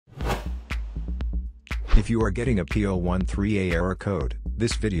If you are getting a P013A error code,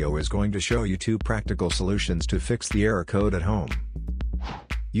 this video is going to show you 2 practical solutions to fix the error code at home.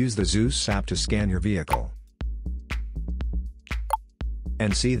 Use the Zeus app to scan your vehicle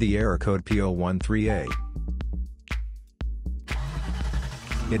and see the error code P013A.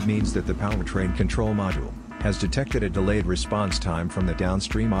 It means that the powertrain control module has detected a delayed response time from the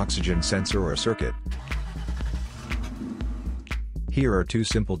downstream oxygen sensor or circuit. Here are 2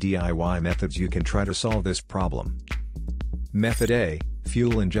 simple DIY methods you can try to solve this problem. Method A,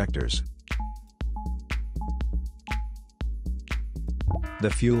 fuel injectors. The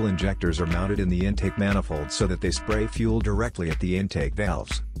fuel injectors are mounted in the intake manifold so that they spray fuel directly at the intake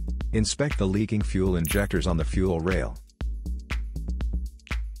valves. Inspect the leaking fuel injectors on the fuel rail.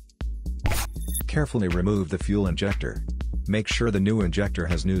 Carefully remove the fuel injector. Make sure the new injector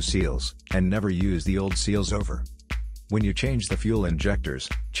has new seals, and never use the old seals over. When you change the fuel injectors,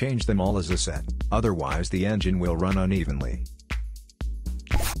 change them all as a set, otherwise the engine will run unevenly.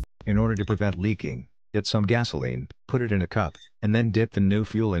 In order to prevent leaking, get some gasoline, put it in a cup, and then dip the new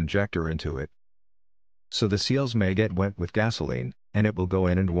fuel injector into it. So the seals may get wet with gasoline, and it will go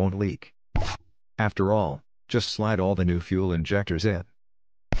in and won't leak. After all, just slide all the new fuel injectors in.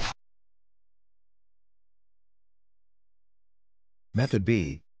 Method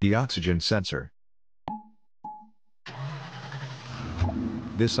B, the oxygen sensor.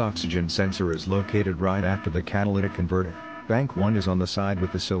 This oxygen sensor is located right after the catalytic converter. Bank 1 is on the side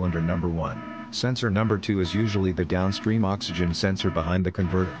with the cylinder number 1. Sensor number 2 is usually the downstream oxygen sensor behind the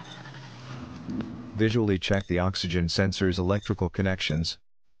converter. Visually check the oxygen sensor's electrical connections,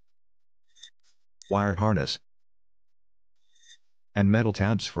 wire harness, and metal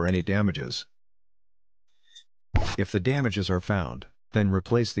tabs for any damages. If the damages are found, then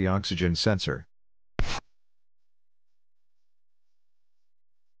replace the oxygen sensor.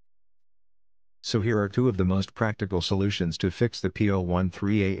 So here are 2 of the most practical solutions to fix the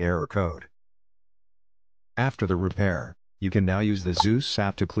P013A error code. After the repair, you can now use the Zeus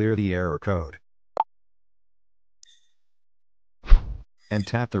app to clear the error code. And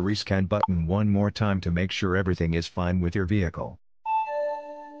tap the rescan button one more time to make sure everything is fine with your vehicle.